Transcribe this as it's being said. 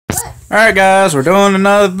Alright guys, we're doing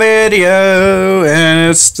another video,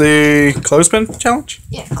 and it's the Clothespin challenge?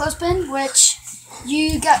 Yeah, Clothespin, which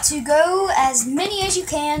you got to go as many as you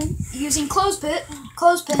can using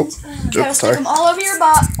clothespins. You gotta stick them all over your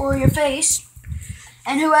butt or your face,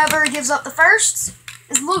 and whoever gives up the first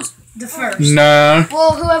is the loser. The first. No.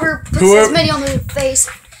 Well, whoever puts as many on the face,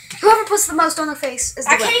 whoever puts the most on the face is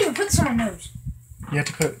the winner. I can't even put this on my nose. You have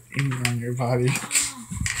to put anywhere on your body.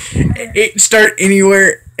 Start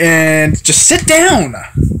anywhere and just sit down.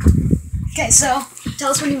 Okay, so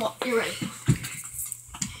tell us when you're ready.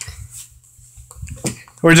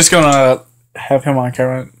 We're just gonna have him on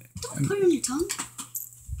camera. Don't put it on your tongue.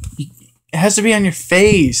 It has to be on your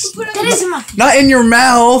face. That is in my face. Not in your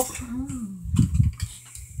mouth.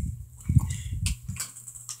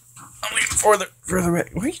 I'm waiting for the red.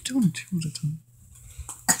 What are you doing to the tongue?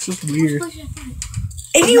 This is weird.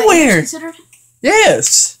 Anywhere.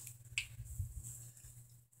 Yes.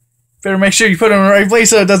 Better make sure you put it in the right place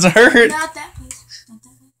so it doesn't hurt. Not that place.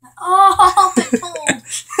 Not that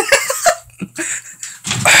place.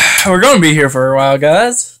 Oh, We're going to be here for a while,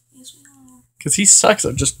 guys. yes, we are. Because he sucks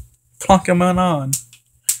at just plunking on.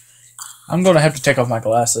 I'm going to have to take off my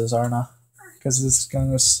glasses, aren't I? Because this is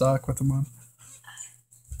going to suck with them on.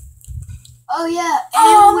 Oh, yeah.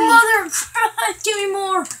 Oh, mother! Give me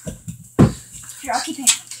more. Here, I'll keep him.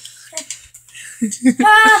 He puts him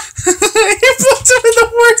in the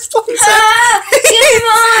worst place. Give me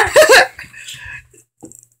more.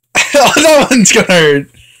 Oh, that one's going to hurt.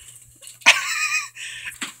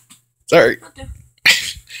 Sorry.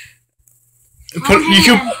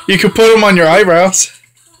 You could put them on your eyebrows.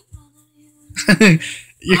 Oh,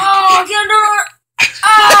 I can't do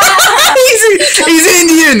it. He's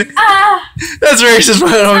Indian. That's racist, but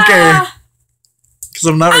I don't care. Because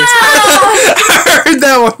I'm not racist. I heard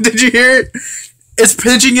that one. Did you hear it? It's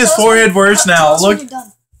pinching his forehead worse now. Look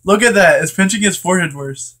at that. It's pinching his forehead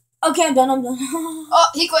worse. Okay, I'm done. Oh,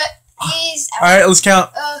 he quit. He's out. Alright, let's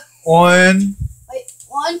count. 1. Wait,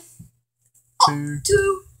 1, 2,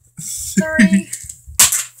 2, 3,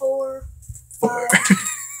 4, 5,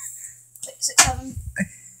 6, 7,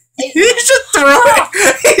 8. He's just throwing.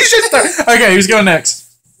 He's just throwing. Okay, who's going next?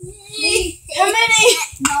 Me. How many?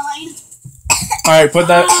 9. Alright, put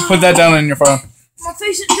that down in your phone. My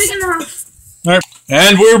face is big enough. Alright.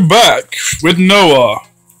 And we're back with Noah.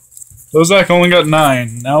 Lozak only got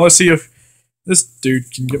 9. Now let's see if this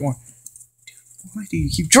dude can get more. Dude, why do you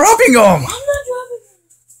keep dropping them? I'm not dropping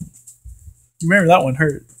them. You remember that one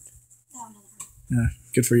hurt. Yeah,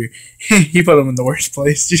 good for you. He put them in the worst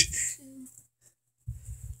place. Is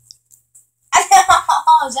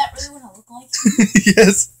that really what I look like?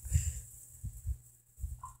 Yes.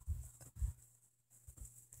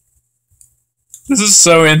 This is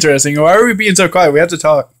so interesting. Why are we being so quiet? We have to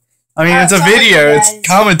talk. I mean, it's a video. It's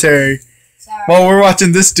commentary. Sorry. While we're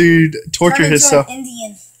watching this dude torture himself.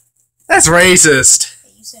 Indian. That's racist.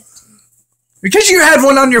 Yeah, you said too. Because you had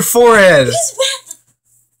one on your forehead. He's bad.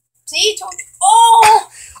 See? Oh!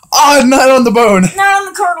 Oh, not on the bone. Not on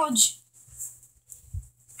the cartilage.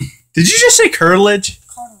 Did you just say curtilage?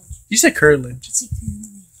 Cartilage. You said curtilage. It's like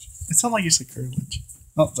It sounded like you said curtilage.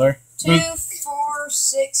 Oh, sorry. 2, 4,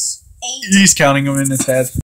 6, 8. He's counting them in his head.